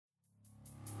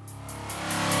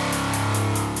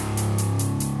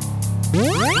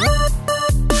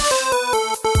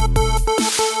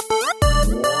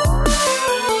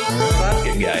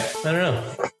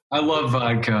love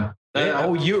vodka.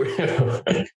 Oh, you're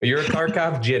a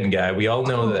Kharkov gin guy. We all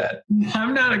know that.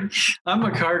 I'm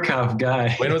a Kharkov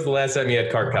guy. When was the last time you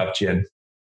had Kharkov gin?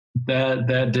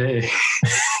 That day.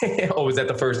 Oh, was that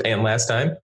the first and last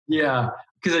time? Yeah,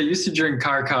 because I used to drink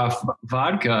Kharkov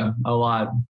vodka a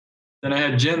lot. Then I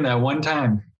had gin that one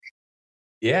time.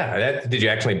 Yeah. Did you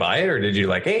actually buy it, or did you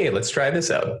like, hey, let's try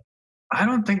this out? I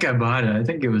don't think I bought it. I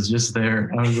think it was just there.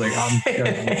 I was like,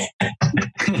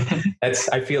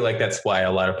 I feel like that's why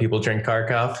a lot of people drink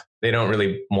Kharkov. They don't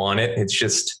really want it. It's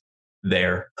just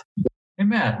there. Hey,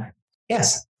 Matt.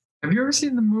 Yes. Have you ever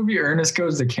seen the movie Ernest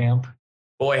Goes to Camp?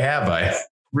 Boy, have I.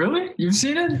 Really? You've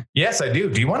seen it? Yes, I do.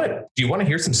 Do you want to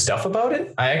hear some stuff about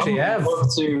it? I actually have.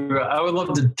 I would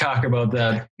love to talk about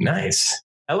that. Nice.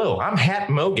 Hello, I'm Hat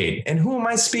Mogate, and who am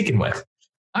I speaking with?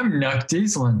 I'm Nuck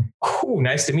Dieselin. Oh,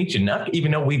 nice to meet you, Nuck,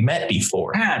 even though we've met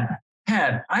before. Hat,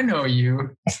 I know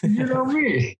you. You know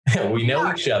me. We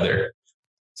know each other.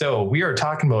 So we are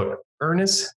talking about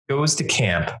Ernest Goes to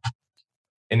Camp,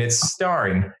 and it's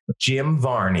starring Jim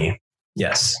Varney.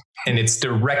 Yes, and it's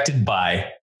directed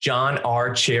by John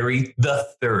R. Cherry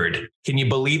III. Can you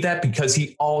believe that? Because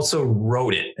he also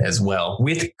wrote it as well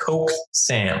with Coke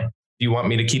Sam. Do you want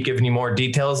me to keep giving you more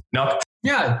details? No.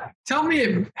 Yeah. Tell me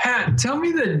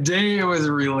the day it was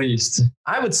released.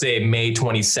 I would say May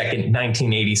 22nd,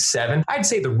 1987. I'd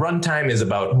say the runtime is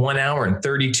about 1 hour and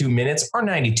 32 minutes or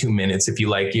 92 minutes if you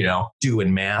like,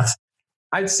 doing math.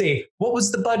 I'd say, what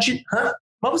was the budget?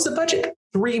 What was the budget?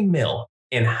 $3 million.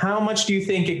 And how much do you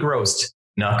think it grossed?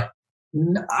 Nuck?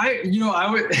 I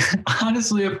would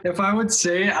honestly, if I would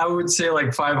say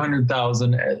like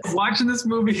 500,000. Watching this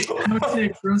movie, I would say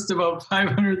it grossed about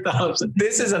 500,000.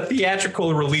 This is a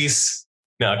theatrical release,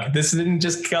 Nuck. This didn't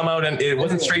just come out and it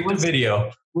wasn't straight to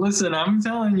video. Listen, I'm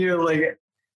telling you, like,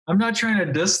 I'm not trying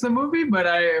to diss the movie, but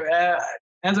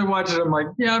as I watch it, I'm like,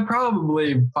 yeah,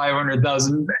 probably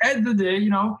 500,000. At the day,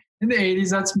 in the 80s,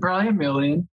 that's probably $1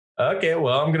 million. Okay,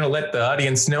 well, I'm going to let the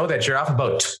audience know that you're off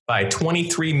by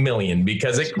 $23 million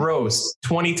because it grossed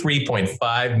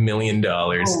 $23.5 million.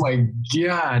 Oh my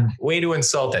God. Way to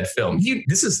insult that film.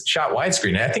 This is shot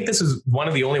widescreen. I think this was one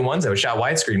of the only ones that was shot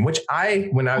widescreen, which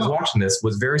when I was watching this,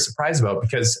 was very surprised about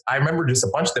because I remember just a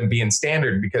bunch of them being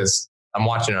standard because I'm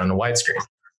watching it on the widescreen.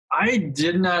 I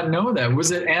did not know that. Was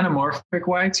it anamorphic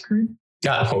widescreen?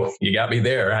 Oh, you got me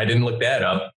there. I didn't look that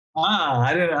up.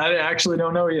 I actually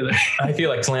don't know either. I feel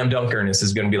like Slam Dunk Ernest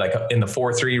is going to be like in the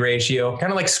 4:3 ratio,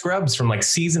 kind of like Scrubs from like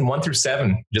season 1 through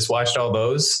 7. Just watched all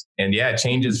those. And yeah, it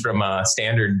changes from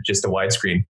standard just to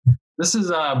widescreen. This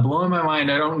is blowing my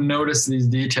mind. I don't notice these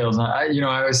details. I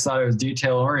always thought it was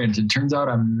detail oriented. Turns out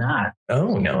I'm not.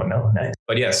 Oh, no. Nice.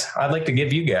 But yes, I'd like to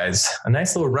give you guys a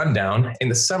nice little rundown in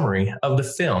the summary of the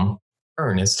film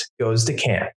Ernest Goes to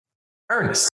Camp.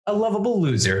 Ernest, a lovable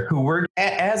loser who worked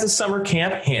as a summer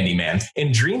camp handyman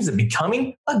and dreams of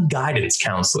becoming a guidance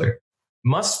counselor,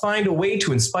 must find a way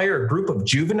to inspire a group of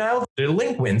juvenile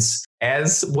delinquents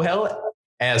as well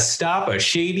as stop a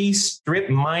shady strip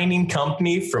mining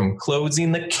company from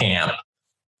closing the camp.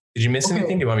 Did you miss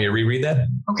anything? Do you want me to reread that?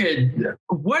 Okay.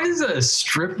 What is a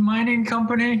strip mining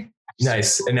company?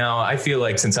 Nice. And now I feel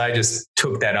like since I just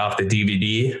took that off the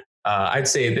DVD, I'd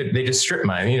say that they just strip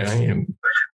mine,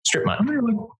 strip mine. I'm gonna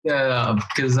look that up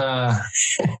because I'm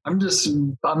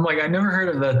like, I never heard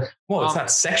of that. Well, it's not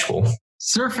sexual.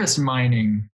 Surface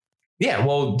mining. Yeah.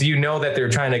 Well, do you know that they're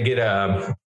trying to get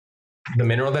the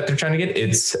mineral that they're trying to get?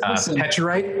 It's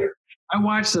petrite. I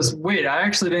watched this. Wait, I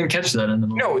actually didn't catch that in the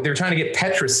movie. No, they're trying to get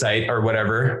petricite or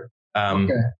whatever. And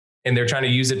they're trying to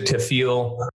use it to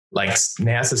fuel like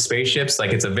NASA spaceships.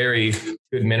 Like it's a very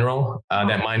good mineral,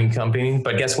 that mining company.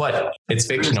 But guess what? It's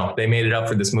fictional. They made it up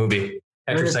for this movie.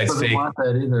 Petricite's fake. Want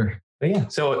that either. But yeah.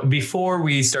 So before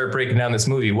we start breaking down this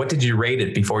movie, what did you rate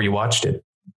it before you watched it?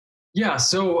 Yeah,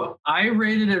 so I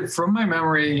rated it from my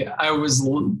memory.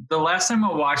 The last time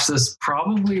I watched this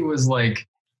probably was like,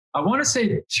 I want to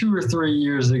say 2 or 3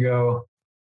 years ago.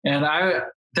 And I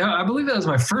believe that was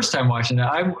my first time watching it.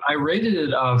 I rated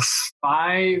it a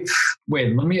 5.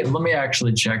 Wait, let me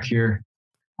actually check here.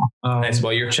 Nice.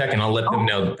 While you're checking, I'll let them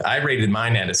know. I rated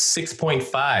mine at a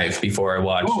 6.5 before I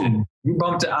watched it. You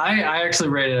bumped it. I actually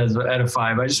rated it at a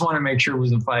 5. I just want to make sure it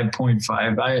was a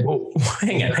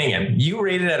 5.5. Hang on. You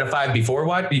rated it at a 5 before you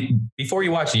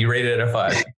watched it. You rated it at a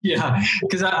 5. Yeah,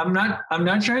 because I'm not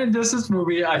trying to diss this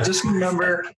movie. I just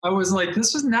remember I was like,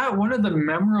 this was not one of the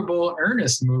memorable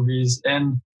Ernest movies,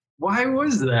 and why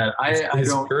was that?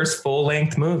 His first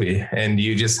full-length movie, and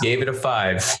you just gave it a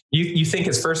 5. You think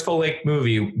his first full-length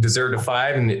movie deserved a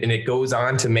 5, and it goes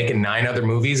on to making 9 other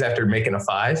movies after making a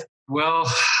 5?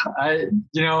 Well,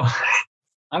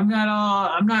 I'm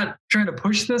not trying to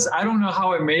push this. I don't know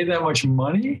how it made that much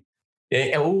money.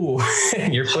 Oh,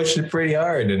 you're pushing it pretty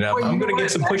hard, and I'm going to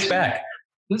get some pushback.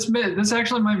 This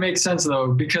actually might make sense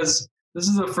though, because this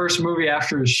is the first movie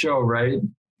after his show, right?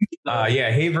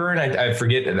 Yeah, Hey Vern. I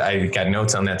forget. I got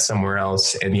notes on that somewhere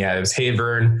else, and yeah, it was Hey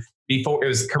Vern. Before it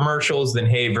was commercials, then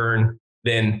Hey Vern,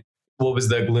 then what was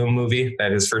the Gloom movie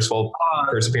that his first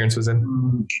appearance was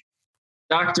in?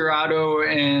 Dr. Otto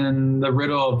and the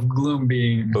Riddle of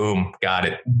Gloombeam. Boom, got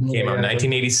it. Came out in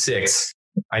 1986.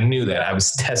 I knew that. I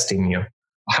was testing you.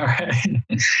 All right.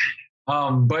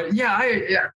 But yeah,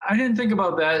 I didn't think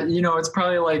about that. You know, it's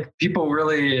probably like the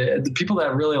people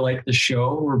that really like the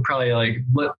show were probably like,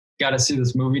 got to see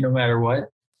this movie no matter what.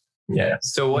 Yeah.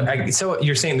 So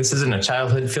you're saying this isn't a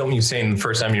childhood film? You're saying the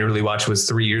first time you really watched was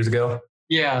 3 years ago?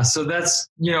 Yeah. So that's,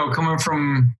 you know, coming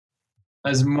from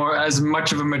as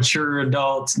much of a mature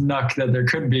adult nuck that there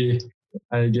could be,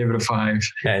 I gave it a 5.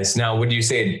 Nice. Now, would you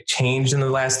say it changed in the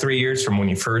last 3 years from when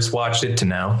you first watched it to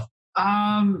now?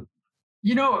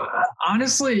 You know,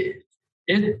 honestly,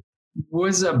 it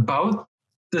was about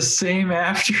the same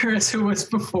after as it was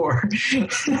before.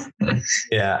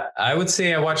 Yeah, I would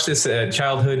say I watched this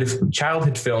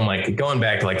childhood film, like going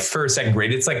back like first, second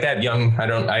grade. It's like that young. I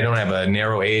don't have a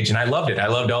narrow age, and I loved it. I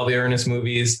loved all the Ernest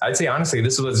movies. I'd say honestly,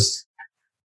 this was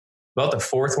about the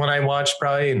fourth one I watched,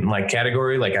 probably in like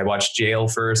category. Like I watched Jail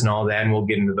first and all that, and we'll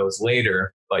get into those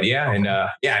later. But yeah, and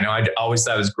I always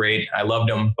thought it was great. I loved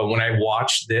them. But when I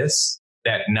watched this,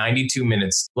 that 92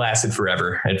 minutes lasted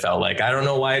forever. It felt like, I don't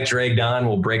know why it dragged on.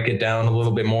 We'll break it down a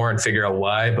little bit more and figure out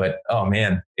why. But oh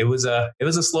man, it was a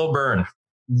slow burn.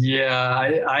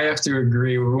 Yeah, I have to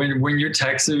agree. When you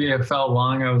texted me, it felt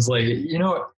long. I was like, you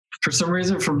know, for some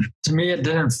reason, to me, it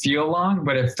didn't feel long,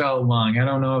 but it felt long. I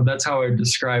don't know if that's how I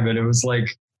describe it. It was like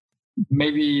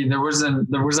maybe there wasn't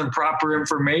proper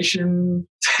information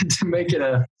to make it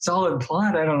a solid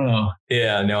plot. I don't know.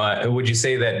 Yeah, no. Would you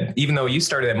say that even though you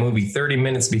started that movie 30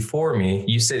 minutes before me,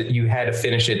 you said you had to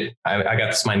finish it? I got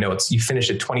this in my notes. You finished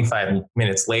it 25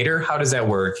 minutes later. How does that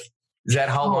work? Is that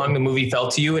how long the movie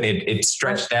felt to you, and it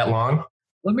stretched that long?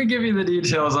 Let me give you the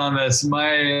details on this.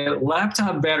 My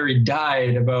laptop battery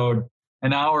died about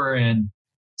an hour in.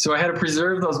 So I had to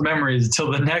preserve those memories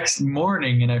till the next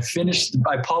morning, and I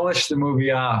polished the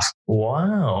movie off.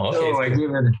 Wow. Okay. So I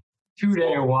gave it a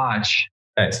 2-day watch.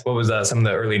 Nice. What was some of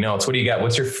the early notes? What do you got?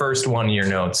 What's your first one of your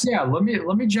notes? Yeah, let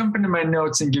me jump into my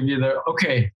notes and give you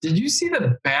did you see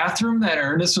the bathroom that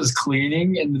Ernest was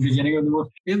cleaning in the beginning of the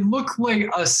movie? It looked like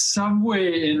a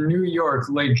subway in New York,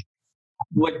 like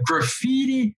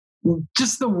graffiti,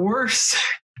 just the worst.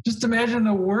 Just imagine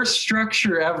the worst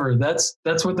structure ever. That's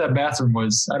what that bathroom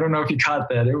was. I don't know if you caught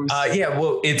that. It was. Yeah,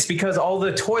 well, it's because all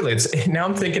the toilets. Now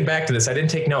I'm thinking back to this. I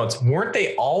didn't take notes. Weren't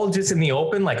they all just in the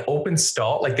open, like open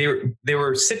stall? Like they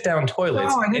were sit down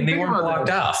toilets, and they weren't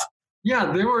blocked off.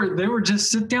 Yeah, they were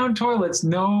just sit down toilets,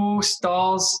 no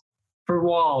stalls for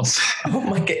walls. Oh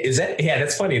my God, is that? Yeah,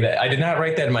 that's funny. That I did not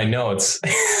write that in my notes,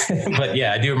 but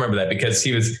yeah, I do remember that because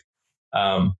he was.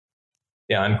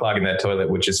 Unclogging that toilet,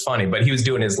 which is funny, but he was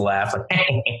doing his laugh like,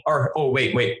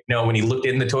 wait. No, when he looked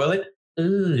in the toilet,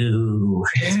 ooh,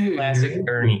 classic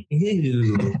Ernie.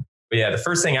 Ooh. But yeah, the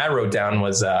first thing I wrote down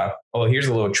was, here's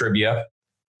a little trivia.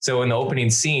 So in the opening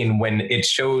scene, when it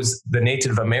shows the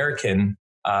Native American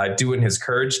doing his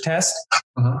courage test,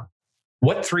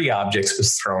 what 3 objects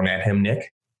was thrown at him,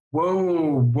 Nick?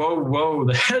 Whoa.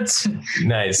 That's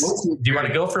nice. Do you want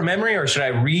to go for memory, or should I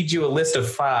read you a list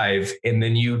of 5 and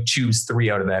then you choose 3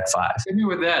 out of that 5? Hit me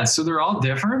with that. So they're all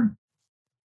different?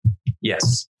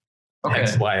 Yes. Okay.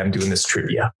 That's why I'm doing this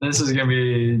trivia. This is going to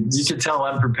be, you can tell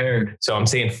I'm prepared. So I'm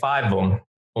saying 5 of them,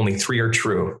 only 3 are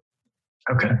true.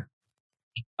 Okay.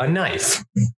 A knife.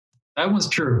 That was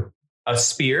true. A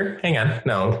spear. Hang on.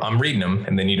 No, I'm reading them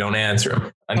and then you don't answer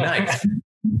them. A knife.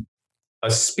 A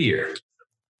spear.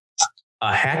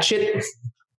 A hatchet,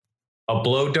 a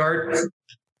blow dart,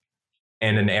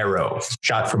 and an arrow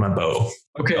shot from a bow.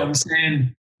 Okay, I'm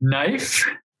saying knife,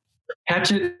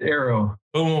 hatchet, arrow.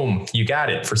 Boom, you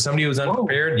got it. For somebody who's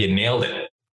unprepared, you nailed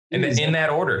it. And in that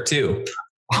order, too.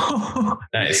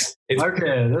 Nice.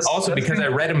 That's because I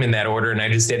read them in that order, and I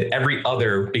just did every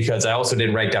other because I also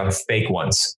didn't write down fake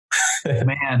ones.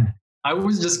 Man, I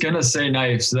was just going to say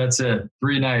knives. That's it.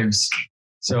 3 knives.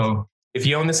 So... If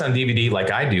you own this on DVD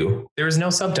like I do, there is no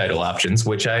subtitle options,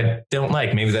 which I don't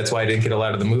like. Maybe that's why I didn't get a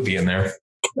lot of the movie in there.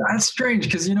 That's strange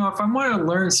because, you know, if I want to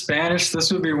learn Spanish,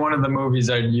 this would be one of the movies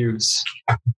I'd use.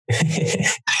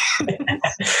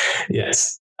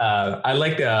 Yes. I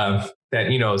like that,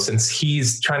 you know, since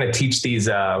he's trying to teach these,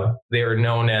 they're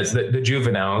known as the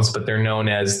juveniles, but they're known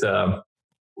as the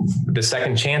the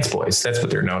Second Chance Boys. That's what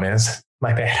they're known as.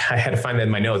 My bad. I had to find that in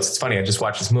my notes. It's funny. I just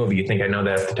watched this movie. You think I know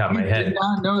that off the top of my head? Did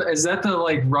not know. Is that the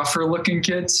like rougher looking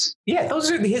kids? Yeah,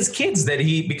 those are his kids that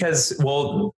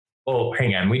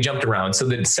hang on. We jumped around. So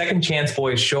the Second Chance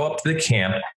Boys show up to the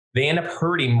camp. They end up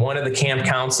hurting one of the camp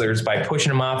counselors by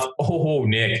pushing him off. Oh,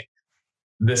 Nick,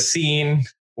 the scene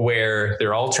where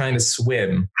they're all trying to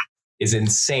swim is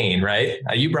insane, right?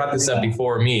 You brought this up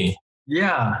before me.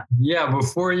 Yeah.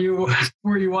 Before you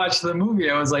watched the movie,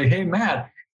 I was like, hey,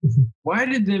 Matt, why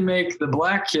did they make the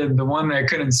black kid the one that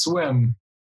couldn't swim?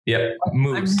 Yep,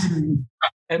 Moose.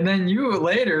 And then you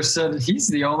later said he's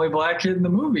the only black kid in the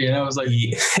movie, and I was like,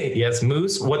 yes,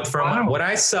 Moose. What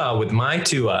I saw with my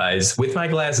two eyes, with my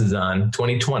glasses on,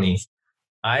 2020,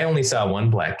 I only saw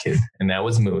one black kid, and that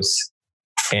was Moose.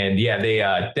 And yeah, they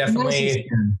definitely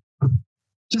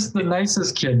just the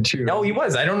nicest kid too. No, he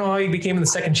was. I don't know how he became in the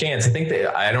Second Chance.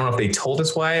 I don't know if they told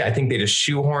us why. I think they just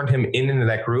shoehorned him into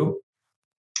that group.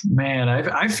 Man,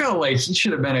 I felt like he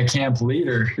should have been a camp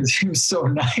leader because he was so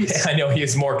nice. I know he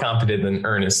was more competent than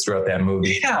Ernest throughout that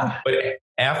movie. Yeah. But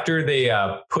after they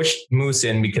pushed Moose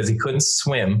in because he couldn't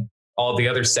swim, all the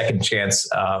other Second Chance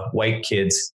white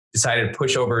kids decided to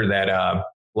push over that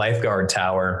lifeguard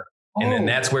tower. And then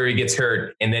that's where he gets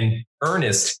hurt. And then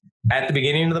Ernest, at the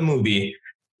beginning of the movie,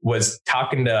 was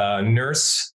talking to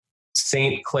Nurse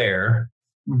St. Cloud,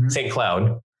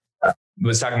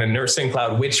 was talking to Nurse St.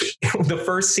 Cloud, which the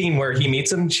first scene where he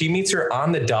meets him, she meets her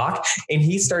on the dock and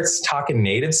he starts talking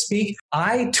native speak.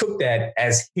 I took that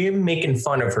as him making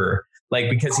fun of her. Like,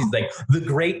 because he's like, the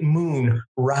great moon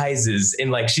rises,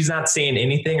 and like, she's not saying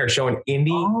anything or showing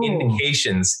any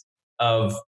indications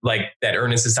of like that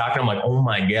Ernest is talking. I'm like, oh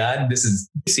my God, this is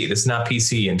PC. This is not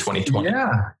PC in 2020.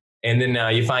 Yeah. And then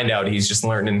you find out he's just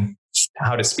learning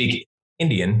how to speak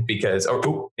Indian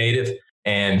native,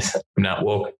 and I'm not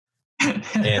woke.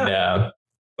 And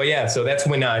but yeah, so that's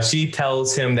when she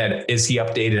tells him that is he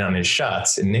updated on his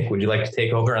shots. And Nick, would you like to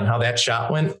take over on how that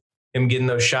shot went? Him getting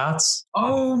those shots?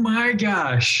 Oh my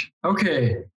gosh.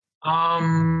 Okay.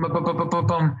 I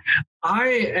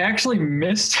actually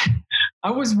missed.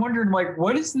 I was wondering, like,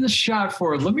 what is this shot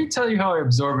for? Let me tell you how I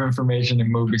absorb information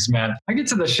in movies, man. I get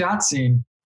to the shot scene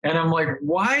and I'm like,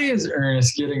 why is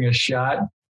Ernest getting a shot?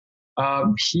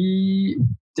 He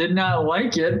did not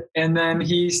like it. And then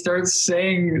he starts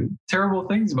saying terrible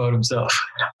things about himself.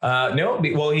 No,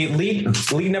 well,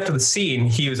 leading up to the scene,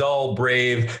 he was all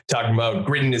brave, talking about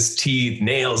gritting his teeth,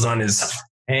 nails on his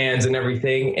hands and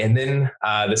everything. And then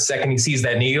the second he sees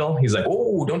that needle, he's like,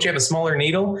 oh, don't you have a smaller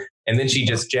needle? And then she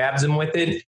just jabs him with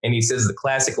it. And he says the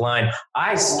classic line,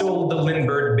 I stole the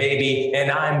Lindbergh baby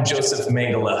and I'm Joseph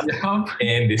Mengele. Yeah.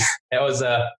 And that was,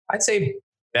 I'd say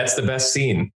that's the best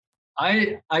scene.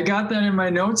 I got that in my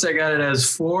notes. I got it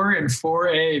as 4 and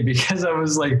 4A because I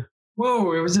was like,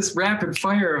 whoa, it was just rapid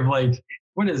fire of like,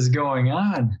 what is going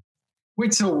on?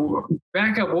 Wait, so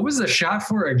back up. What was the shot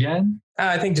for again?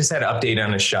 I think just had an update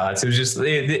on the shots. It was just,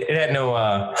 it had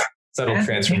no subtle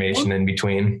transformation in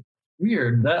between.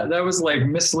 Weird. That was like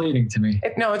misleading to me.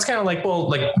 No, it's kind of like, well,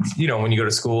 like, you know, when you go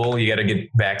to school, you got to get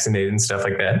vaccinated and stuff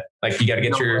like that. Like you got to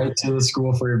get right to the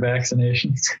school for your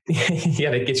vaccinations. You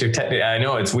got to get your, I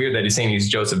know it's weird that he's saying he's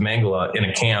Joseph Mengele in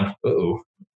a camp. Uh-oh.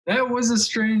 That was a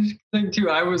strange thing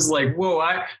too. I was like, whoa,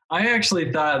 I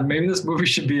actually thought maybe this movie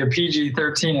should be a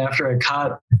PG-13 after I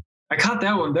caught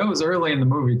that one. That was early in the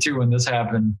movie too when this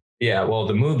happened. Yeah, well,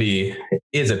 the movie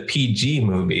is a PG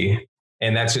movie,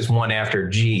 and that's just one after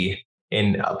G.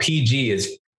 And a PG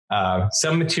is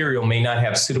some material may not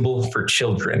have suitable for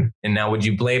children. And now, would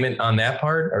you blame it on that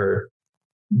part, or?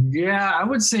 Yeah, I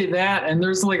would say that. And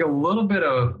there's like a little bit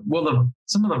of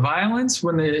some of the violence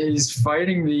when he's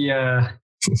fighting the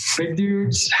big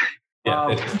dudes.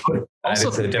 Yeah,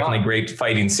 it's a definitely great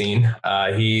fighting scene.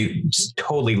 He just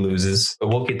totally loses, but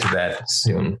we'll get to that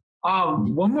soon.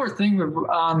 One more thing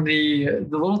on the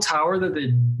little tower that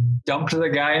they dumped the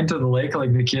guy into the lake,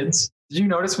 like the kids. Did you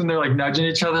notice when they're like nudging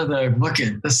each other, they're like, look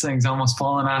at this thing's almost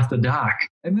falling off the dock.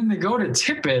 And then they go to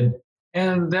tip it.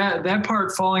 And that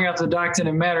part falling off the dock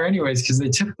didn't matter anyways, because they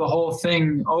tipped the whole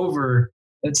thing over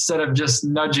instead of just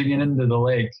nudging it into the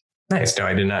lake. Nice. No,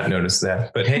 I did not notice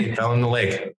that. But hey, it fell in the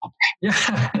lake.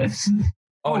 Yeah.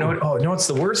 No, it's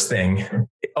the worst thing.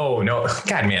 Oh, no.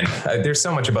 God, man, there's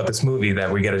so much about this movie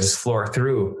that we got to just floor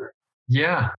through.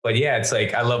 Yeah. But yeah, it's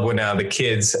like, I love when the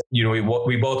kids, you know,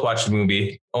 we both watched the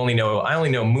movie. I only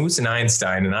know Moose and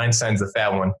Einstein, and Einstein's the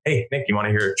fat one. Hey, Nick, you want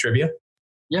to hear trivia?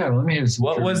 Yeah, let me hear some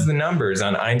What trivia. was the numbers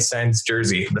on Einstein's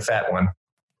jersey, the fat one?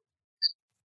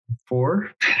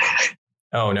 4?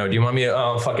 Oh, no. Do you want me to?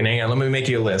 Oh, fucking hang on. Let me make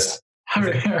you a list.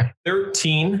 13,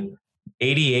 13,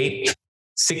 88,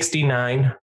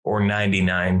 69 or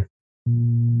 99?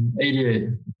 88.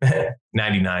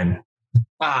 99.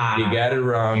 You got it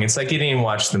wrong. It's like you didn't even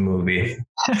watch the movie.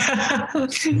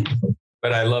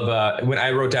 But I love when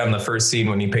I wrote down the first scene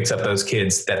when he picks up those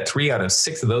kids, that 3 out of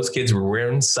 6 of those kids were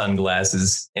wearing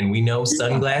sunglasses. And we know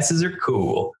sunglasses are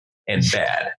cool and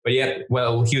bad. But yeah,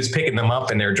 well, he was picking them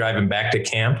up and they're driving back to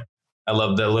camp. I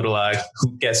love the little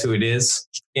guess who it is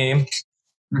game.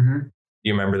 Mm-hmm. Do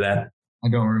you remember that? I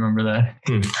don't remember that.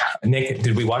 Nick,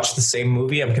 did we watch the same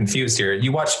movie? I'm confused here.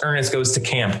 You watched Ernest Goes to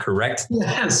Camp, correct?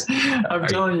 Yes. I'm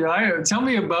telling you. Tell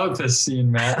me about this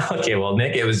scene, Matt. Okay, well,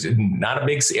 Nick, it was not a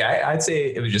big scene. I'd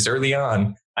say it was just early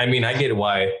on. I mean, I get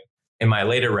why in my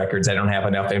later records I don't have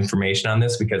enough information on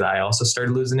this because I also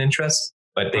started losing interest.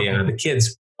 But the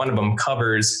kids, one of them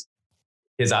covers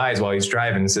his eyes while he's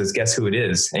driving and says, guess who it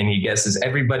is? And he guesses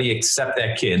everybody except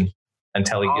that kid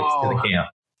until he gets to the camp.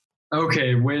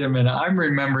 Okay, wait a minute. I'm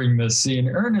remembering this scene.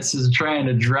 Ernest is trying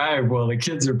to drive while the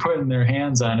kids are putting their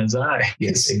hands on his eye.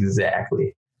 Yes,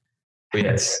 exactly.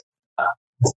 Yes.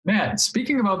 Matt,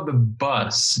 speaking about the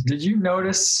bus, did you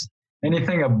notice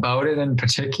anything about it in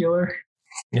particular?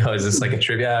 No, is this like a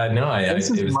trivia? No, this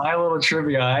is my little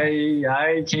trivia.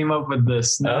 I came up with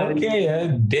this. Okay, I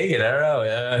dig it. I don't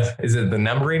know. Is it the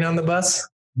numbering on the bus?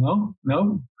 No.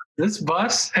 This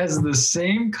bus has the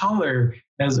same color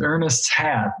as Ernest's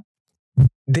hat.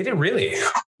 Did it really?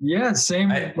 Yeah, same.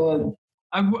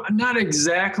 I'm not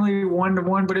exactly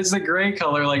 1-to-1, but it's the gray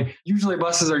color. Like usually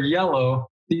buses are yellow.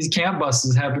 These camp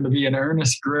buses happen to be an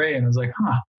earnest gray. And I was like,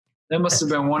 that must have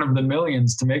been one of the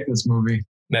millions to make this movie.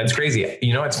 That's crazy.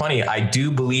 You know, it's funny. I do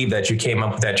believe that you came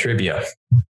up with that trivia.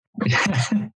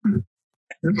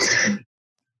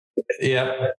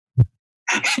 Yep.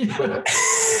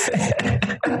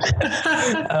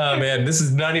 Oh man, this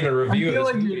is not even a review. I feel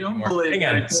like you don't believe.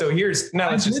 Hang on. So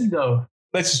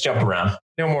let's just jump around.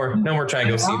 No more trying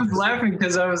to go see. I was laughing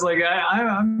because I was like,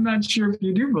 I'm not sure if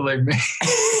you do believe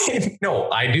me. No,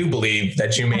 I do believe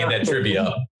that you made that trivia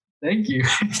up. Thank you.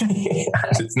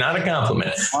 It's not a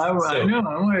compliment. I know.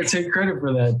 I want to take credit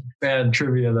for that bad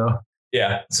trivia though.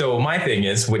 Yeah. So my thing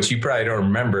is, which you probably don't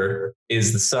remember,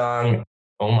 is the song,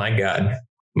 Oh My God.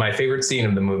 My favorite scene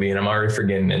of the movie, and I'm already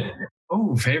forgetting it.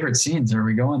 Oh, favorite scenes. Are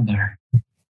we going there?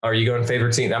 Are you going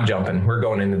favorite scene? I'm jumping. We're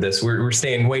going into this. We're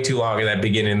staying way too long in that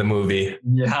beginning of the movie.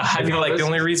 Yeah. I feel like the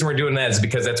only reason we're doing that is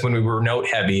because that's when we were note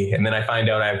heavy. And then I find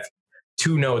out I have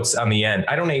 2 notes on the end.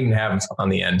 I don't even have on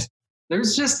the end.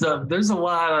 There's just there's a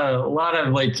lot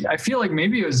of like, I feel like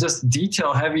maybe it was just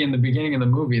detail heavy in the beginning of the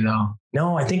movie though.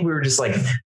 No, I think we were just like,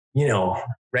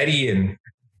 ready and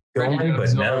going,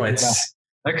 but now it's.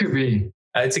 That could be.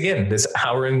 It's again, this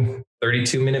hour and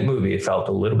 32-minute movie. It felt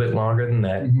a little bit longer than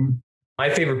that. Mm-hmm. My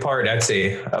favorite part, I'd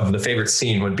say, of the favorite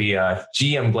scene would be,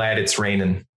 gee, I'm glad it's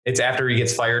raining. It's after he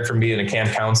gets fired from being a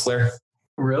camp counselor.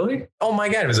 Really? Oh my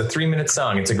God, it was a 3-minute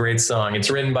song. It's a great song. It's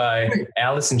written by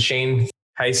Alice and Shane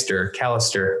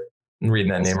Callister. I'm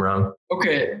reading that name wrong.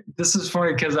 Okay, this is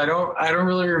funny because I don't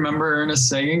really remember Ernest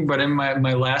singing, but in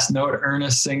my last note,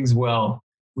 Ernest sings well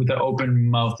with the open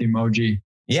mouth emoji.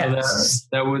 Yeah, so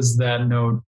that was that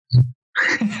note.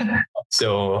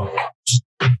 So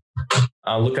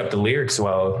I'll look up the lyrics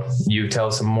while you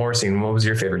tell some more scene. What was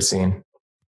your favorite scene?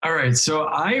 All right. So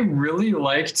I really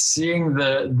liked seeing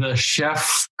the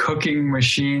chef cooking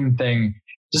machine thing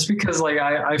just because like,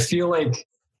 I feel like,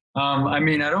 I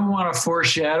don't want to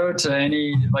foreshadow to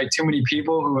too many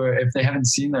people who are, if they haven't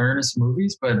seen the Ernest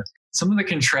movies, but some of the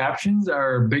contraptions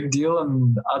are a big deal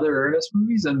in other Ernest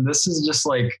movies. And this is just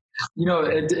like,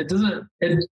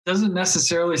 it doesn't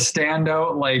necessarily stand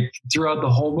out like throughout the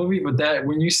whole movie, but that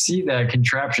when you see that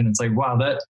contraption, it's like, wow,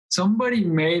 that somebody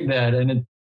made that. And it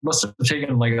must have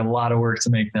taken like a lot of work to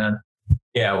make that.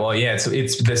 Yeah. Well, yeah,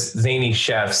 it's this zany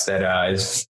chefs that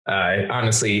is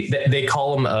honestly, they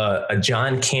call him a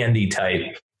John Candy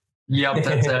type. Yep.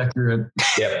 That's accurate.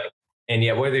 Yep. And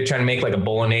yeah, what are they trying to make, like a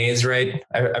bolognese, right?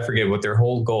 I forget what their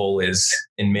whole goal is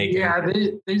in making. Yeah,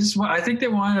 they just I think they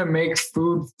wanted to make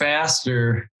food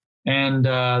faster, and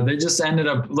they just ended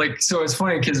up like. So it's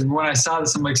funny because when I saw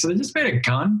this, I'm like, so they just made a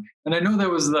gun, and I know that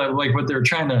was what they were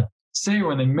trying to say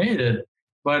when they made it,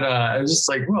 but I was just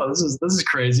like, well, this is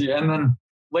crazy. And then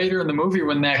later in the movie,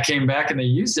 when that came back and they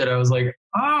used it, I was like,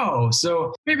 oh,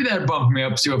 so maybe that bumped me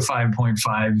up to a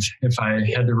 5.5 if I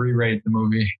had to re-rate the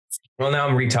movie. Well, now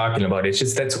I'm re-talking about it. It's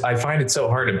just I find it so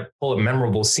hard to pull up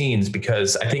memorable scenes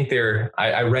because I think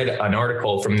I read an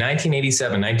article from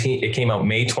 1987. It came out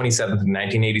May 27th,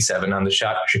 1987 on the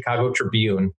Chicago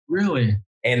Tribune. Really?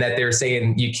 And that they're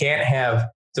saying you can't have,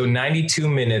 so 92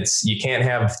 minutes, you can't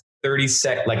have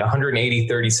like 180,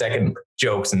 30-second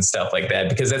jokes and stuff like that,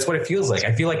 because that's what it feels like.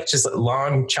 I feel like it's just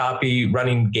long, choppy,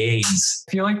 running gags.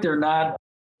 I feel like they're not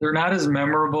as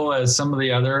memorable as some of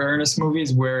the other Ernest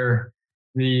movies where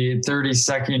the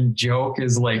 30-second joke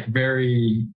is like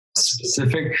very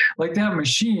specific. Like that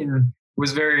machine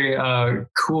was very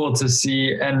cool to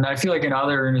see, and I feel like in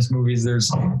other Ernest movies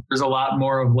there's a lot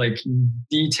more of like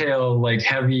detail, like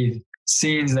heavy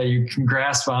scenes that you can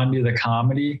grasp onto the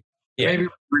comedy. Yeah. Maybe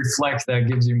reflect that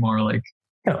gives you more like.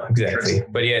 No, exactly.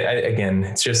 But yeah, again,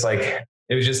 it's just like,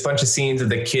 it was just a bunch of scenes of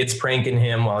the kids pranking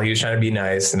him while he was trying to be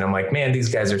nice. And I'm like, man, these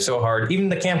guys are so hard. Even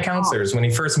the camp counselors, when he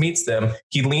first meets them,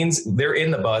 they're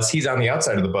in the bus, he's on the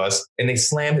outside of the bus, and they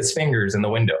slam his fingers in the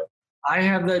window. I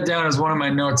have that down as one of my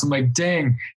notes. I'm like,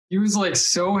 dang, he was like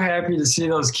so happy to see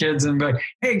those kids and be like,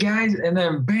 hey guys, and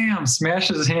then bam,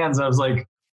 smashes his hands. I was like,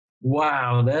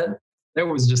 wow, that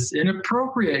was just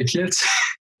inappropriate, kids.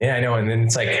 Yeah, I know. And then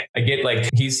it's like, I get like,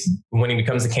 when he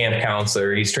becomes the camp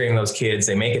counselor, he's training those kids,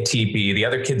 they make a teepee, the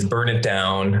other kids burn it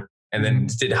down. And then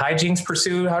did hijinks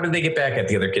pursue? How did they get back at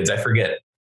the other kids? I forget.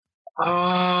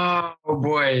 Oh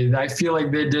boy. I feel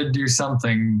like they did do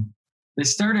something.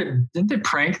 Didn't they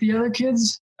prank the other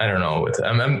kids? I don't know.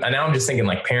 Now I'm just thinking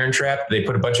like Parent Trap. They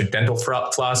put a bunch of dental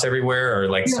floss everywhere, or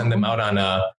like send them out on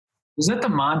Was that the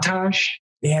montage?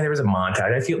 Yeah, there was a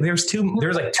montage. I feel there was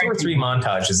like 2 or 3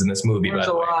 montages in this movie. There's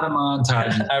a lot of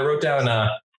montages. I wrote down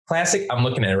classic. I'm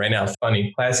looking at it right now.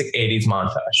 Funny classic 80s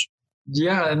montage.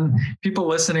 Yeah, and people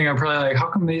listening are probably like, how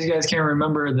come these guys can't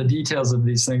remember the details of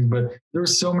these things? But there were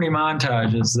so many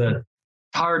montages that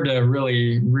it's hard to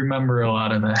really remember a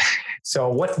lot of that. So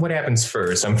what happens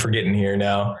first? I'm forgetting here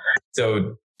now.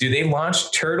 So do they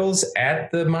launch Turtles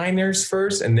at the miners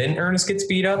first, and then Ernest gets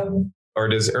beat up, or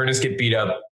does Ernest get beat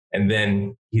up and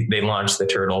then they launch the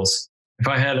Turtles? If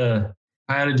I had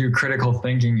to do critical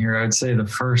thinking here, I'd say the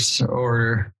first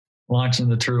order, launching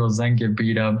the Turtles, then get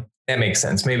beat up. That makes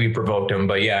sense. Maybe provoked him.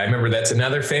 But yeah, I remember that's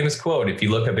another famous quote. If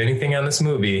you look up anything on this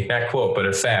movie, not quote, but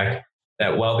a fact,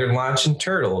 that while they're launching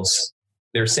Turtles,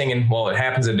 they're singing, well, it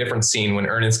happens a different scene when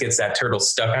Ernest gets that turtle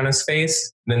stuck on his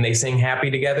face. Then they sing Happy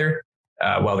Together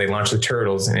while they launch the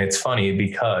Turtles. And it's funny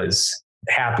because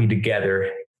Happy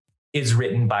Together is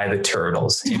written by the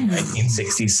Turtles in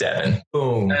 1967.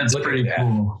 Boom. That's pretty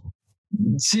cool.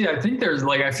 See, I think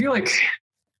I feel like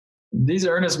these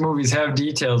Ernest movies have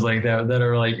details like that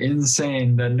are like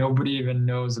insane that nobody even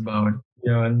knows about,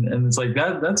 you know, and it's like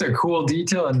that's a cool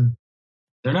detail and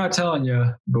they're not telling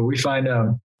you, but we find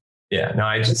out. Yeah, no,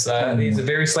 I just, he's a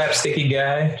very slapsticky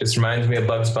guy. Just reminds me of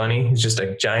Bugs Bunny. He's just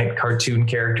a giant cartoon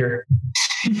character.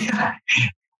 Yeah.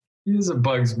 He is a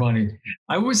Bugs Bunny.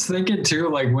 I was thinking too,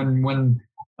 like when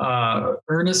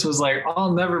Ernest was like,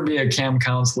 "I'll never be a camp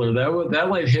counselor." That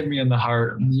like hit me in the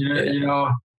heart. You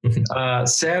know,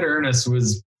 sad Ernest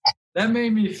that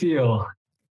made me feel.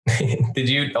 Did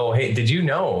you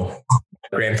know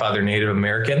grandfather Native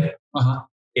American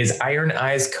is Iron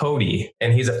Eyes Cody,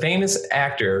 and he's a famous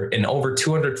actor in over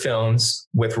 200 films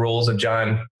with roles of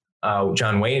John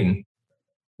Wayne.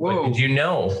 Whoa! But did you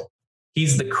know?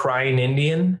 He's the crying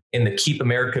Indian in the Keep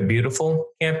America Beautiful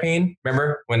campaign.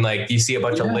 Remember when like you see a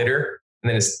bunch of litter and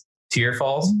then his tear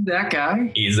falls? That guy?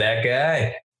 He's that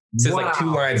guy. It says like 2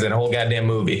 lines in a whole goddamn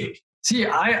movie. See,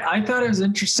 I thought it was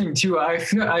interesting too. I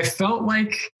felt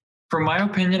like, from my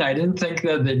opinion, I didn't think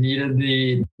that they needed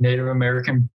the Native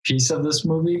American piece of this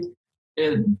movie.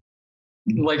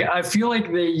 I feel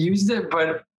like they used it,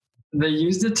 but they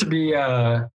used it to be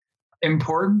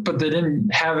important, but they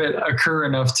didn't have it occur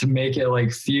enough to make it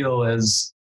like feel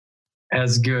as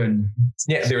good.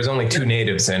 Yeah, there was only 2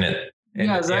 natives in it.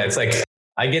 And it's like,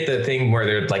 I get the thing where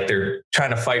they're trying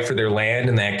to fight for their land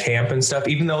in that camp and stuff,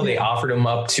 even though they offered them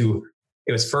up to,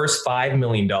 it was first $5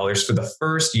 million for the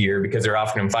first year because they're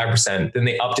offering them 5%. Then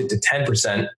they upped it to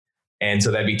 10%. And so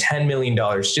that'd be $10 million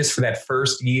just for that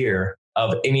first year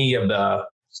of any of the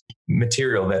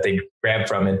material that they grabbed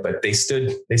from it. But they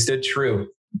stood true.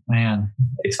 Man,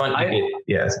 it's fun.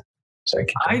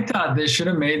 I thought they should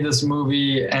have made this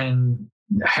movie and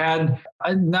had,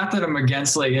 not that I'm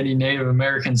against like any Native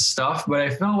American stuff, but I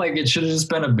felt like it should have just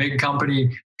been a big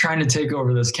company trying to take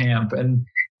over this camp. And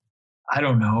I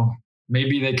don't know,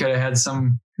 maybe they could have had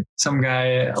some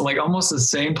guy like almost the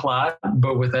same plot,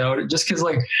 but without it, just because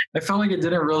like I felt like it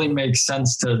didn't really make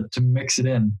sense to mix it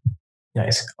in.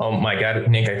 Nice. Oh my God,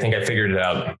 Nick, I think I figured it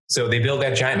out. So they build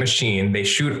that giant machine. They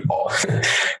shoot all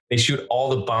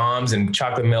the bombs and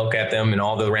chocolate milk at them and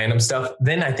all the random stuff.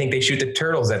 Then I think they shoot the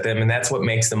turtles at them, and that's what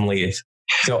makes them leave.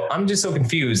 So I'm just so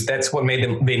confused. That's what made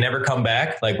them, they never come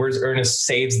back. Like, where's Ernest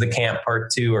saves the camp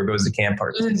part 2 or goes to camp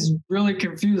part 2? It's really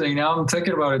confusing. Now I'm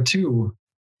thinking about it too.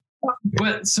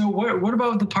 But so what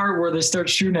about the part where they start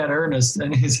shooting at Ernest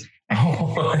and he's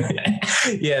Oh,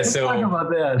 yeah. let's talk So, about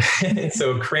that.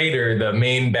 so Crater, the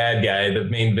main bad guy, the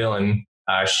main villain,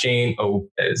 Shane. Oh,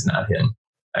 that is not him.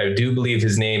 I do believe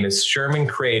his name is Sherman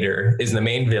Crater, is the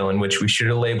main villain, which we should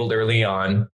have labeled early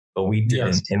on, but we didn't,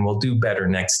 Yes. and we'll do better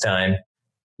next time.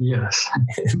 Yes.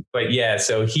 But yeah,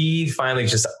 so he finally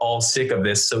just all sick of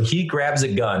this. So he grabs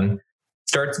a gun,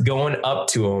 starts going up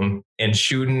to him and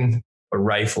shooting a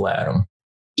rifle at him.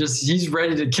 Just he's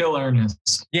ready to kill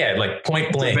Ernest. Yeah, like point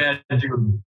That's a blank. bad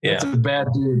dude. Yeah. That's a bad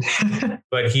dude.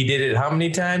 But he did it how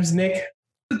many times, Nick?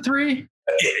 3.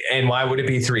 And why would it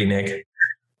be 3, Nick?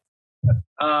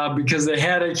 Because they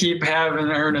had to keep having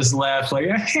Ernest laugh like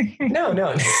No,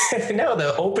 no, no.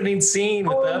 The opening scene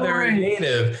with the other right.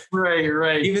 native,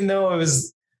 right. even though it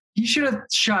was He should have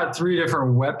shot 3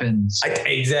 different weapons.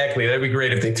 exactly. That'd be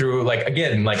great if they threw like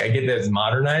again, like I get that it's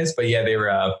modernized, but yeah, they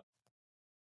were.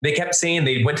 They kept saying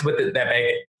they went with that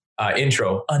big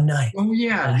intro, a knife, Oh a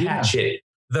yeah. hatchet,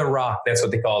 the rock. That's what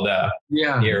they called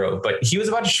Yeah. the arrow. But he was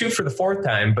about to shoot for the 4th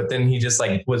time, but then he just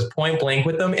like was point blank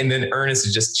with them, and then Ernest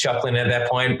is just chuckling at that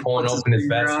point, pulling Puts his open his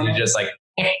finger vest, on and he's it. just like.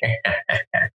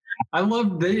 I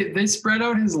love they spread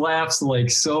out his laughs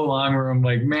like so long where I'm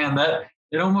like, man, that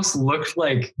it almost looked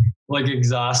like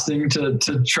exhausting to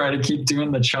try to keep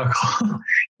doing the chuckle.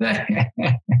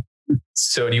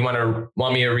 So do you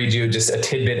want me to read you just a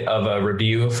tidbit of a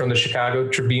review from the Chicago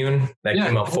Tribune that Yeah,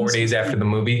 came out 4 please. days after the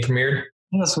movie premiered?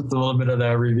 That's with a little bit of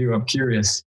that review. I'm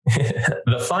curious.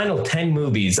 The final 10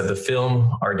 movies of the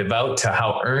film are devout to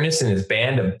how Ernest and his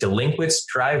band of delinquents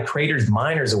drive Crater's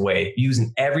miners away,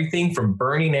 using everything from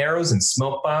burning arrows and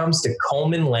smoke bombs to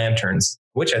Coleman lanterns,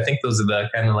 which I think those are the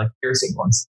kind of like kerosene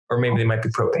ones, or maybe they might be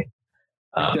propane.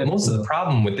 Most of the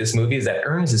problem with this movie is that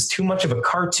Ernest is too much of a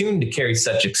cartoon to carry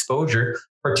such exposure,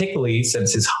 particularly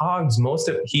since he hogs most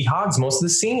of the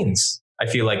scenes. I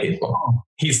feel like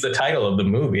he's the title of the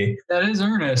movie. That is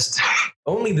Ernest.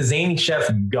 Only the zany chef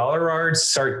Gallerard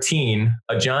Sartine,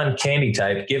 a John Candy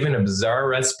type, given a bizarre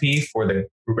recipe for the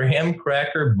graham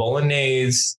cracker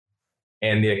bolognese,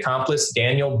 and the accomplice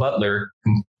Daniel Butler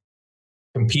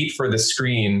compete for the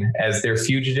screen as they're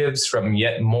fugitives from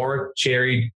yet more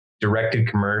cherry directed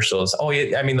commercials. Oh,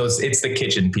 yeah, I mean it's the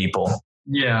kitchen people.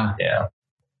 Yeah. Yeah.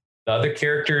 The other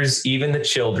characters, even the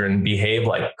children, behave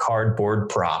like cardboard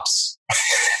props.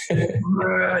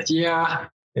 Yeah.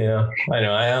 Yeah, I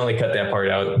know. I only cut that part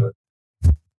out.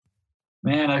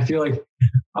 Man, I feel like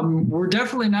we're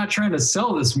definitely not trying to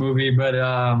sell this movie, but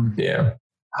Yeah.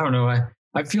 I don't know.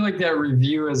 I feel like that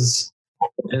review is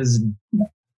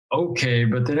okay,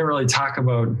 but they didn't really talk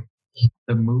about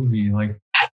the movie. Like,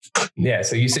 Yeah.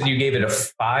 So you said you gave it a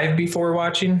 5 before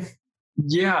watching?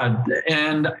 yeah,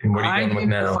 and What are you going with gave it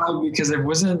now? a 5 because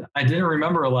I didn't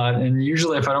remember a lot, and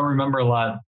usually if I don't remember a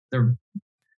lot,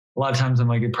 a lot of times I'm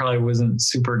like, it probably wasn't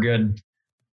super good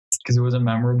because it wasn't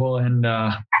memorable. And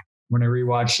when I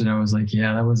rewatched it, I was like,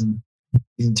 yeah, that wasn't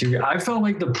too good. I felt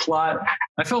like the plot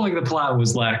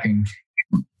was lacking.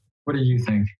 What do you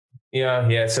think?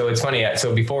 Yeah. So it's funny.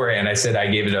 So beforehand, I said I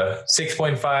gave it a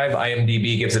 6.5.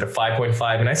 IMDb gives it a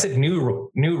 5.5, and I said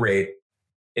new rate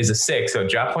is a 6, so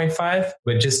drop 0.5.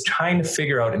 But just trying to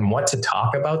figure out what to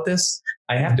talk about this,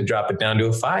 I have to drop it down to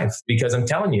a 5 because I'm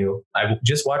telling you, I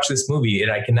just watched this movie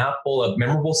and I cannot pull up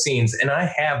memorable scenes, and I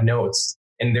have notes,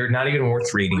 and they're not even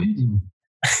worth reading.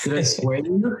 Did I sway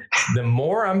you? The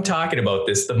more I'm talking about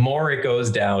this, the more it goes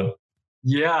down.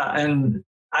 Yeah, and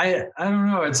I don't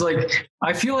know. It's like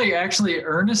I feel like actually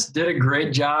Ernest did a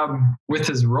great job with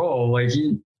his role. Like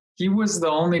he was the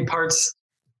only parts.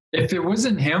 If it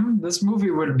wasn't him, this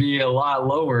movie would be a lot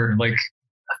lower, like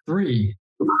a 3.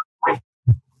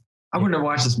 I wouldn't have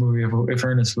watched this movie if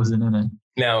Ernest wasn't in it.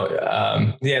 Now,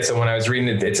 so when I was reading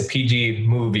it, it's a PG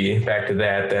movie. Back to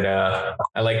that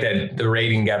I like that the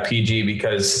rating got PG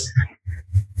because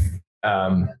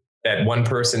that one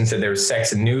person said there was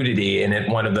sex and nudity in it,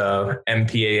 one of the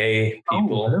MPAA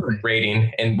people really?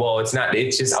 rating. And well,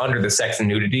 it's just under the sex and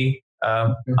nudity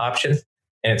option.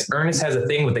 And it's Ernest has a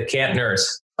thing with the camp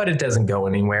nurse, but it doesn't go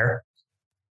anywhere.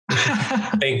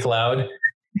 Thank Cloud.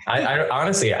 I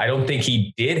honestly, I don't think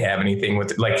he did have anything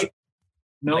with it. Like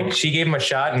she gave him a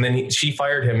shot and then she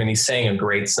fired him and he sang a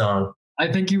great song.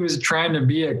 I think he was trying to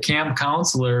be a camp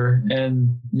counselor,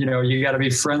 and you got to be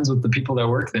friends with the people that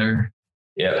work there.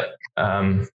 Yeah.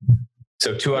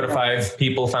 So 2 out of 5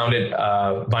 people found it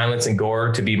violence and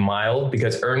gore to be mild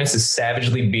because Ernest is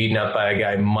savagely beaten up by a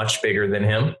guy much bigger than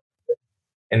him.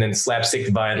 And then slapstick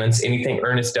violence. Anything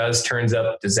Ernest does turns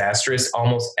up disastrous.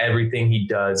 Almost everything he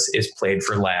does is played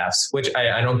for laughs, which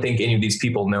I don't think any of these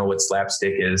people know what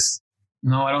slapstick is.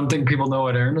 No, I don't think people know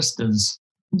what Ernest is.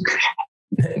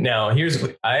 Now,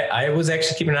 I was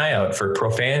actually keeping an eye out for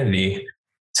profanity.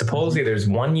 Supposedly there's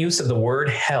one use of the word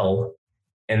hell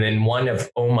and then one of,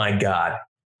 oh my God.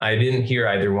 I didn't hear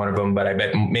either one of them, but I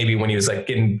bet maybe when he was like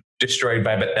getting destroyed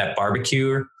by that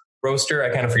barbecue roaster, I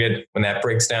kind of forget when that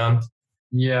breaks down.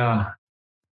 Yeah.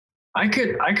 I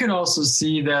could also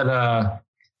see that,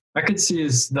 I could see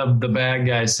the bad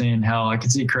guy saying hell. I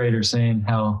could see Crater saying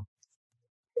hell.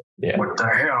 Yeah. What the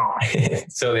hell?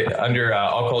 So under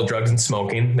alcohol, drugs, and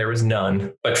smoking, there was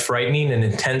none, but frightening and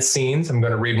intense scenes. I'm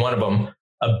going to read one of them.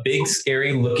 A big,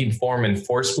 scary looking foreman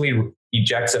forcefully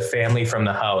ejects a family from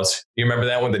the house. You remember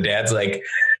that when the dad's like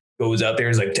goes out there,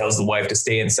 is like tells the wife to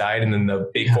stay inside, and then the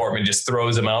big foreman just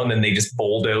throws them out, and then they just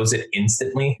bulldoze it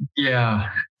instantly. Yeah.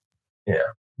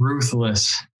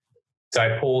 Ruthless. So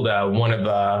I pulled one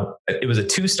of it was a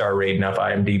 2-star rating off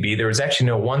IMDb. There was actually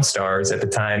no 1 stars at the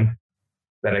time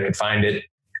that I could find it,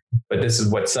 but this is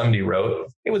what somebody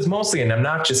wrote. It was mostly an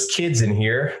obnoxious kids in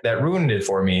here that ruined it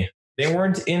for me. They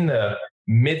weren't in the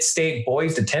mid-state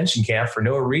boys detention camp for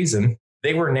no reason.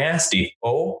 They were nasty.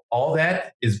 Oh, all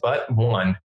that is but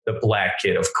one. The black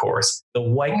kid, of course. The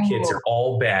white kids are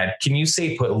all bad. Can you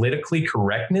say political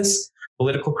correctness?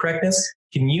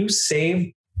 Can you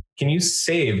save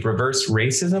reverse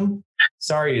racism?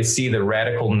 Sorry to see the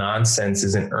radical nonsense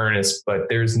isn't earnest, but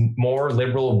there's more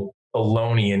liberal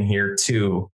baloney in here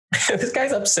too. This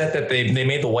guy's upset that they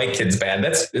made the white kids bad.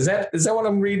 Is that what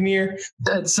I'm reading here?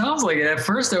 That sounds like it. At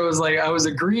first, I was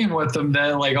agreeing with them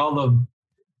that like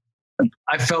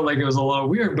I felt like it was a little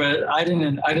weird, but I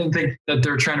didn't think that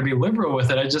they're trying to be liberal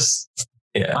with it.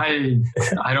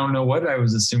 I don't know what I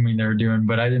was assuming they were doing,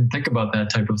 but I didn't think about that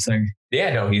type of thing.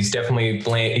 Yeah, no, he's definitely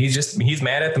he's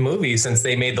mad at the movie since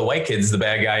they made the white kids the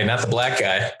bad guy, not the black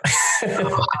guy.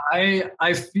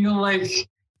 I feel like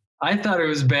I thought it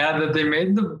was bad that they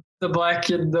made the black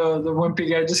kid the wimpy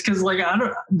guy just because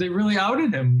they really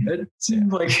outed him. It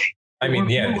seemed like. I mean,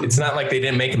 yeah, it's not like they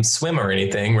didn't make him swim or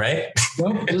anything, right?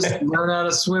 Nope, just learn how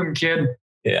to swim, kid.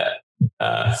 Yeah.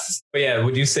 But yeah,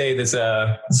 would you say this,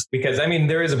 because I mean,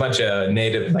 there is a bunch of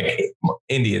native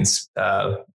Indians.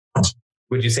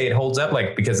 Would you say it holds up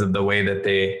because of the way that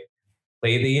they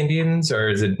play the Indians, or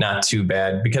is it not too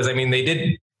bad? Because I mean, they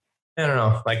did, I don't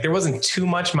know, there wasn't too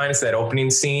much minus that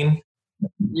opening scene.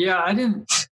 Yeah,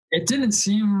 it didn't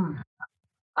seem,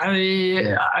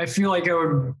 I feel like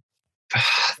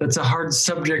that's a hard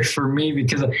subject for me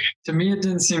because to me, it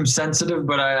didn't seem sensitive,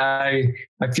 but I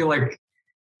feel like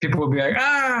people would be like,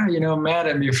 mad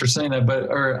at me for saying that,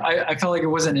 or I felt like it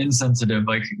wasn't insensitive.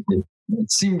 Like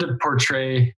it seemed to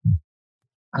portray,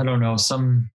 I don't know,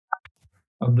 some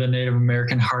of the Native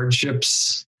American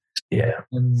hardships. Yeah.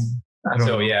 And I don't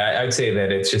know. Yeah, I'd say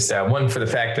that it's just one for the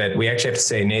fact that we actually have to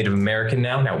say Native American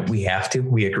now. Now we have to,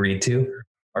 we agreed to,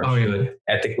 or should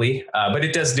ethically, but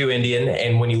it does do Indian.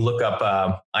 And when you look up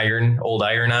Old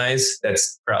Iron Eyes,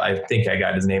 I think I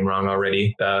got his name wrong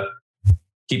already.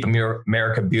 Keep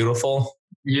America Beautiful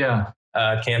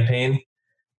campaign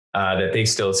that they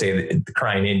still say the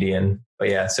crying Indian. But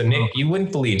yeah, so Nick, you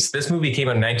wouldn't believe, so this movie came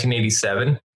out in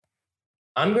 1987.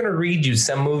 I'm going to read you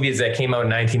some movies that came out in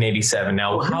 1987.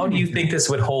 Now, how do you think this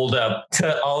would hold up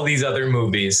to all these other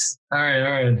movies? All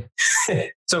right.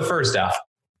 So first off,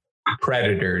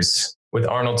 Predators with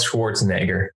Arnold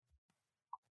Schwarzenegger.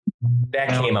 That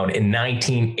came out in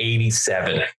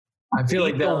 1987. I feel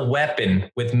like Lethal Weapon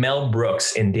with Mel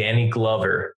Brooks and Danny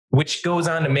Glover, which goes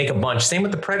on to make a bunch. Same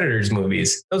with the Predators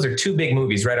movies. Those are 2 big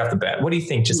movies right off the bat. What do you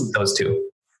think? Just those 2?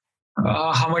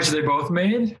 How much they both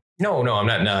made? No, I'm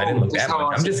not. No, I didn't look that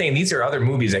much. I'm just saying these are other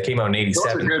movies that came out in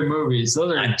 87. Those are good movies.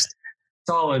 Those are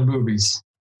solid movies.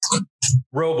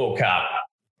 RoboCop.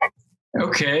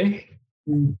 Okay.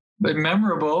 But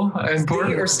memorable.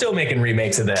 Important. We're still making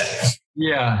remakes of that.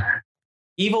 Yeah.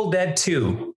 Evil Dead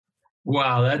 2.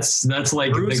 Wow, that's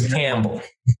like Bruce Campbell.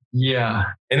 Yeah.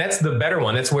 And that's the better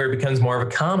one. That's where it becomes more of a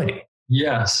comedy.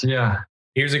 Yes, yeah.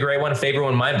 Here's a great one, a favorite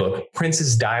one in my book,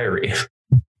 Princess Diary.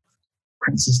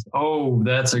 Oh,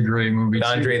 that's a great movie. With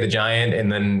Andre the Giant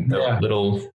and then the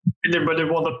little... Anybody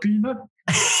want a peanut?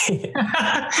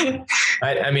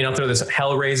 I mean, I'll throw this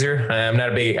Hellraiser.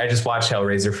 I just watched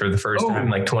Hellraiser for the first time,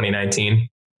 2019.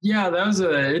 Yeah, that was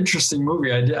an interesting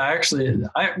movie. I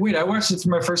watched it for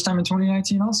my first time in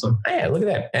 2019 also. Yeah, look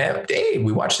at that. Hey,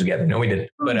 we watched it together. No, we didn't.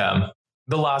 But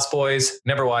The Lost Boys,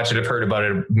 never watched it. I've heard about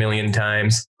it a million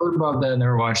times. Heard about that,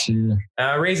 never watched it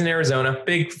either. Raising Arizona,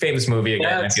 big famous movie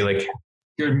again, I feel like.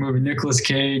 Good movie. Nicolas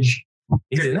Cage.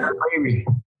 He's in that? Baby.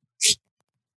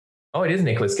 Oh, it is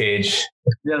Nicolas Cage.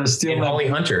 Yeah, the Steel. And Holly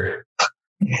Hunter.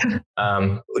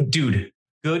 Dude,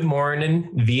 Good Morning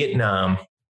Vietnam.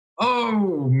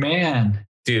 Oh man,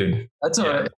 Dude. that's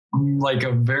a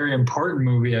very important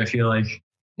movie, I feel like.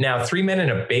 Now, 3 Men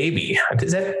and a Baby.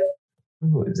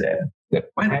 Who is that?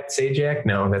 Pat Sajak?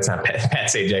 No, that's not Pat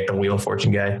Sajak, the Wheel of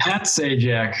Fortune guy. Pat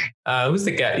Sajak. Who's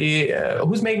the guy?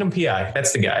 Who's Magnum PI?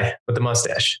 That's the guy with the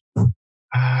mustache.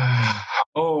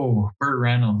 Burt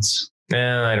Reynolds.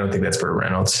 No, I don't think that's Burt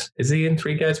Reynolds. Is he in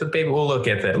Three Guys with Baby? We'll look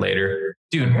at that later.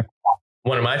 Dude,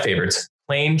 one of my favorites,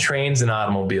 Plane, Trains, and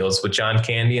Automobiles with John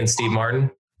Candy and Steve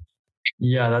Martin.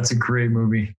 Yeah, that's a great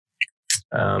movie.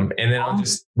 And then I'll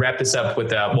just wrap this up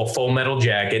with Full Metal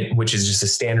Jacket, which is just a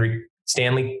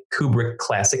Stanley Kubrick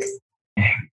classic.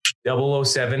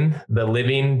 007, The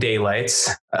Living Daylights.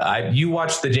 You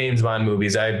watched the James Bond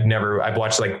movies. I've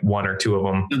watched like one or two of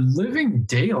them. The Living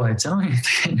Daylights. I don't even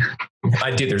think.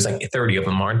 I did. There's like 30 of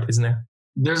them, isn't there?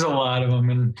 There's a lot of them,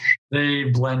 and they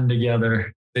blend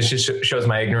together. This just shows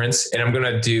my ignorance. And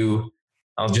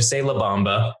I'll just say La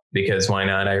Bamba, because why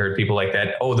not? I heard people like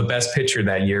that. Oh, the best picture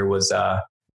that year was, oh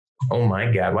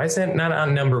my God, why is that not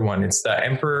on number one? It's The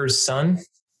Emperor's Son.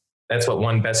 That's what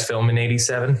won best film in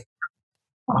 87.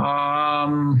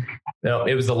 No,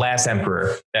 it was The Last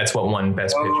Emperor. That's what won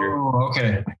best picture. Oh,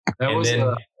 okay.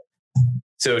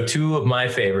 So two of my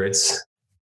favorites,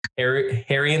 Harry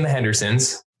and the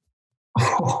Hendersons.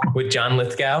 With John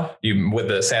Lithgow, with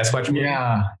the Sasquatch movie.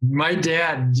 Yeah, my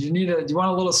dad. Do you want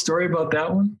a little story about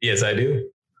that one? Yes, I do.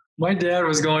 My dad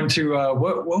was going to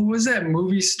what was that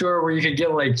movie store where you could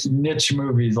get like niche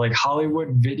movies, like Hollywood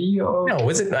Video? No,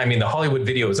 was it? I mean, the Hollywood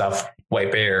Video was off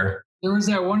White Bear. There was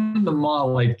that one in the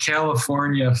mall, like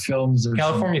California Films or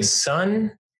California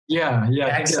Sun. Yeah.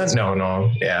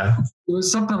 No, yeah. It was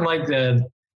something like that.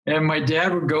 And my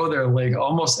dad would go there like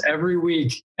almost every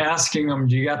week asking him,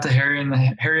 do you got the Harry and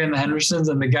the Hendersons?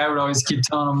 And the guy would always keep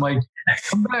telling him like,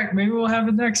 come back, maybe we'll have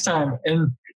it next time.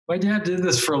 And my dad did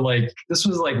this for this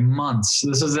was like months.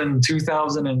 This was in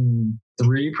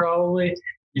 2003 probably.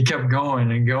 He kept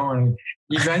going and going.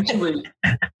 Eventually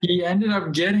he ended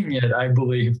up getting it, I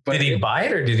believe. But did he buy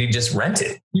it or did he just rent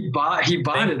it? He bought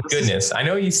it. Goodness. I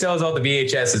know he still has all the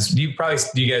VHSs.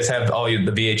 Do you guys have all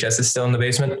the VHSs still in the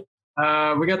basement?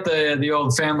 We got the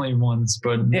old family ones,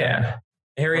 but yeah,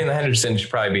 Harry and the Hendersons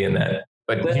should probably be in that.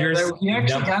 But he actually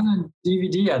got on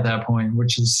DVD at that point,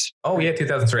 which is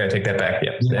 2003. I take that back.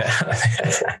 Yeah.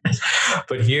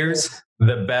 But here's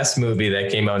the best movie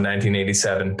that came out in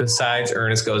 1987 besides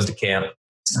Ernest Goes to Camp: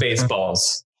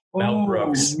 Spaceballs. Mel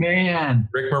Brooks, man,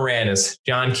 Rick Moranis,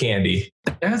 John Candy.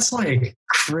 That's like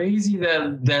crazy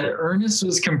that Ernest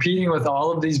was competing with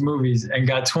all of these movies and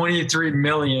got 23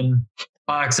 million.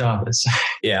 Box office.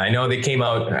 Yeah, I know they came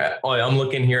out. I'm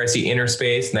looking here. I see Inner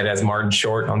Space, and that has Martin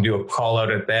Short. I'll do a call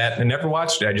out at that. I never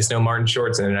watched it. I just know Martin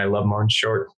Short's in it, and I love Martin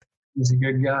Short. He's a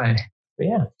good guy. But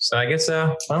yeah, so I guess,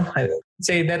 I'd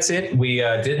say that's it. We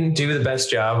didn't do the best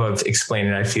job of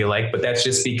explaining, I feel like, but that's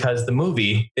just because the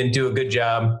movie didn't do a good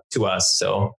job to us.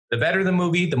 So the better the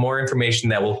movie, the more information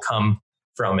that will come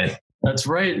from it. That's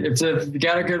right. If you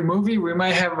got a good movie, we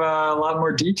might have a lot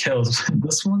more details.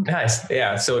 This one. Nice.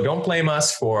 Yeah. So don't blame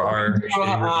us for our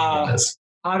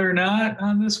hot or not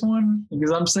on this one,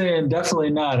 because I'm saying definitely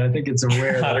not. I think it's a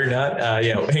rare. Hot or not.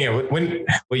 When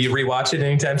will you rewatch it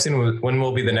anytime soon? When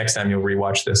will be the next time you'll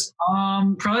rewatch this?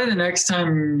 Probably the next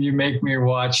time you make me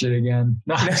watch it again.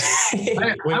 No,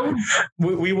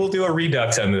 we will do a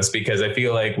redux on this because I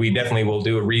feel like we definitely will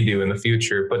do a redo in the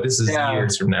future, but this is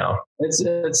years from now. It's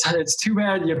too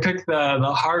bad you picked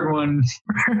the hard one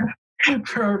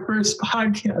for our first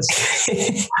podcast.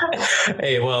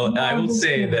 Hey, well, I will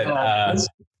say that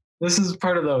this is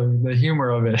part of the humor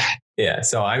of it. Yeah.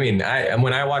 So, I mean,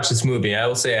 when I watched this movie, I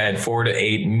will say I had 4 to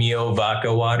 8 Mio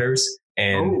vodka waters,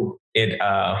 and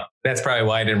that's probably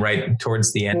why I didn't write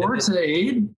towards the end. 4 to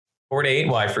 8? 4 to 8.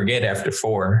 Well, I forget after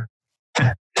 4.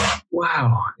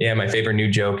 Wow. Yeah. My favorite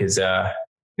new joke is,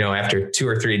 after 2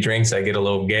 or 3 drinks, I get a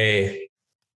little gay,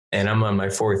 and I'm on my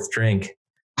 4th drink.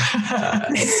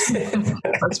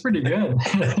 That's pretty good.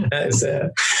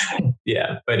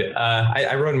 Yeah, but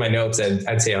I wrote in my notes that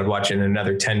I'd say I would watch it in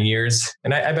another 10 years,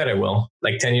 and I bet I will.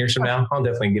 Like 10 years from now, I'll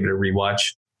definitely give it a rewatch.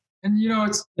 And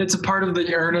it's a part of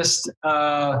the Ernest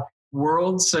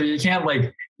world, so you can't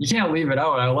leave it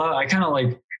out. I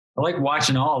like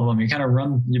watching all of them. You kind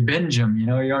of you binge them. You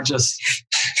don't just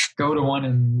go to one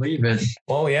and leave it.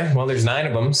 Well, yeah. Well, there's 9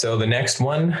 of them. So the next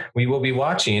one we will be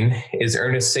watching is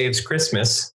Ernest Saves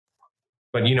Christmas.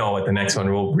 But you know what the next one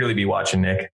we'll really be watching,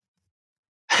 Nick.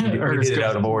 We did it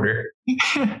out of order.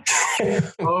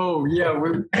 Oh, yeah.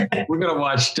 We're going to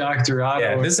watch Dr. Otto.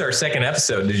 Yeah, this is our 2nd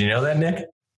episode. Did you know that, Nick?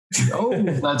 Oh,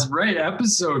 that's right.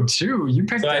 Episode 2. You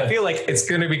picked So that. I feel like it's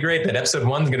going to be great that episode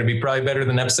 1 is going to be probably better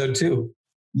than episode 2.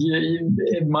 Yeah,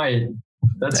 it might.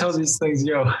 That's how these things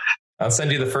go. I'll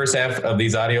send you the first half of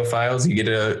these audio files. You get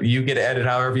to edit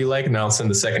however you like, and I'll send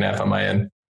the second half on my end.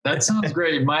 That sounds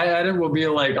great. My edit will be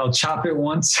like, I'll chop it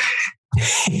once.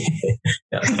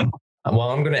 Yeah.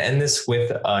 Well, I'm going to end this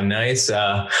with a nice,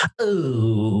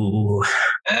 ooh.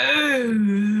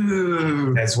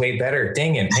 Oh. That's way better.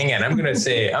 Dang it. Hang on. I'm going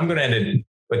to end it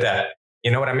with that.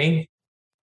 You know what I mean?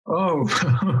 Oh,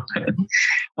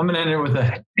 I'm going to end it with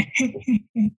that.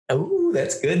 Oh,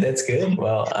 that's good. That's good.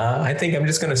 Well, I think I'm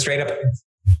just going to straight up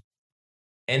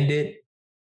end it